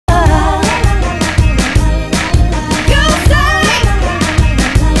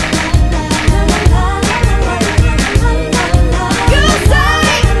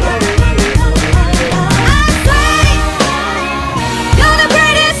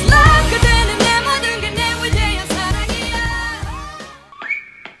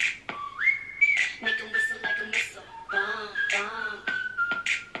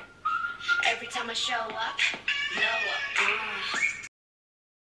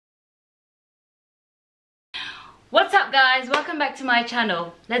What's up guys, welcome back to my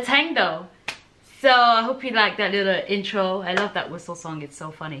channel. Let's hang though. So I hope you like that little intro. I love that whistle song, it's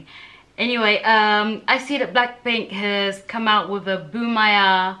so funny. Anyway, I see that BLACKPINK has come out with a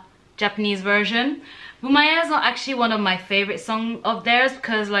BOOMBAYAH Japanese version. BOOMBAYAH is not actually one of my favorite songs of theirs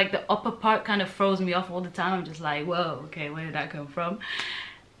because like the upper part kind of throws me off all the time. I'm just like, whoa, okay, where did that come from?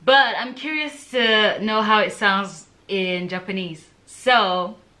 But I'm curious to know how it sounds in Japanese.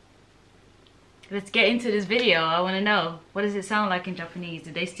 So let's get into this video. I want to know, what does it sound like in Japanese?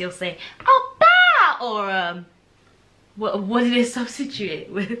 Do they still say oppa, or what did it substitute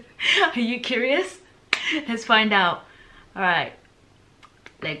with? Are you curious? Let's find out. All right,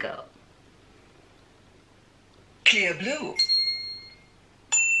 let's go. Clear Blue.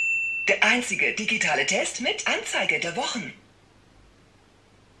 Der einzige digitale Test mit Anzeige der Wochen.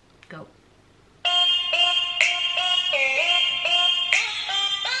 Go.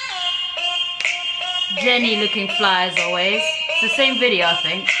 Jenny looking fly as always. It's the same video, I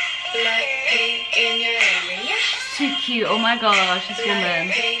think. Too cute. Oh my gosh, this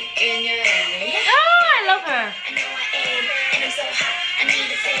woman. Ah, I love her.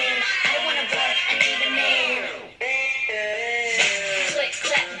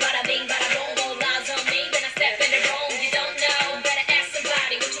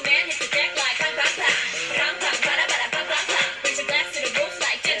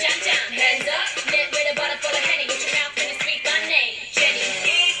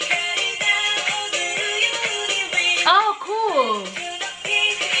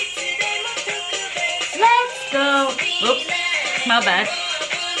 Let's go. Oops, my bad.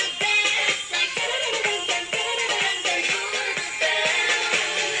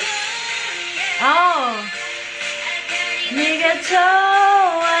 Oh,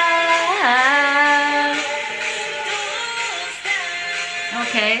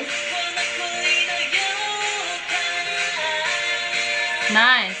 okay.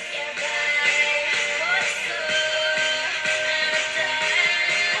 Nice.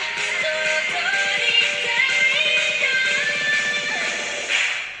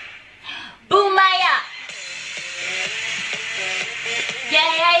 BOOMBAYAH.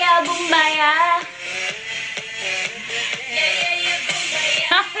 Yeah, BOOMBAYAH.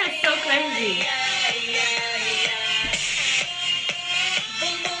 It's so crazy.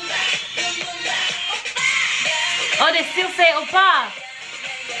 Oh, they still say oppa.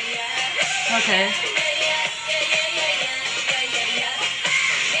 Okay.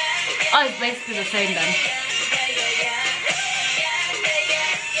 Oh, it's basically the same then.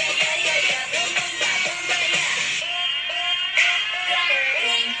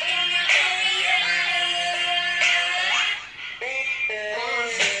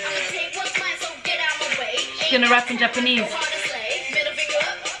 She's gonna rap in Japanese.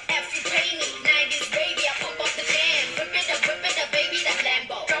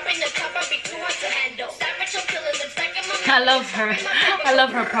 I love her. I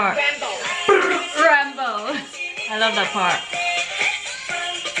love her part. Rambo. I love that part.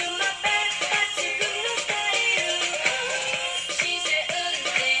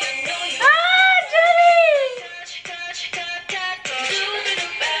 Ah, Judy!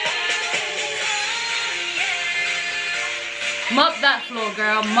 Mop that floor,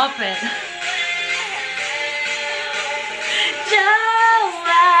 girl. Mop it.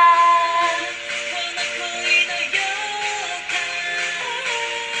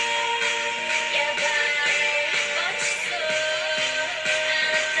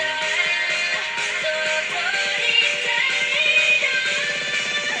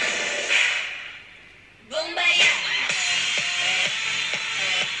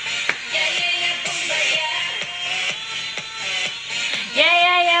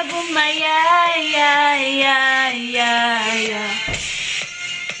 Yeah, BOOMBAYAH, yeah.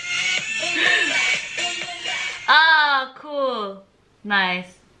 Ah, cool.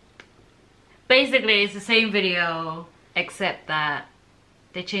 Nice. Basically, it's the same video, except that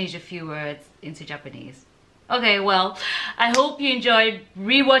they changed a few words into Japanese. Okay, well, I hope you enjoyed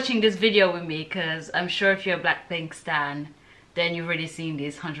rewatching this video with me, because I'm sure if you're a BLACKPINK stan, then you've already seen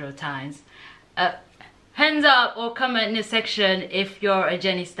these hundreds of times. Hands up or comment in the section if you're a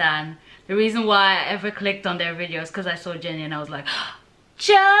Jenny stan. The reason why I ever clicked on their videos because I saw Jenny and I was like,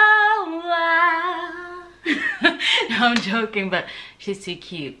 Joa. No, I'm joking, but she's too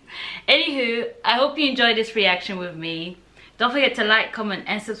cute. Anywho, I hope you enjoyed this reaction with me. Don't forget to like, comment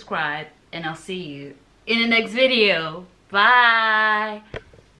and subscribe, and I'll see you in the next video. Bye.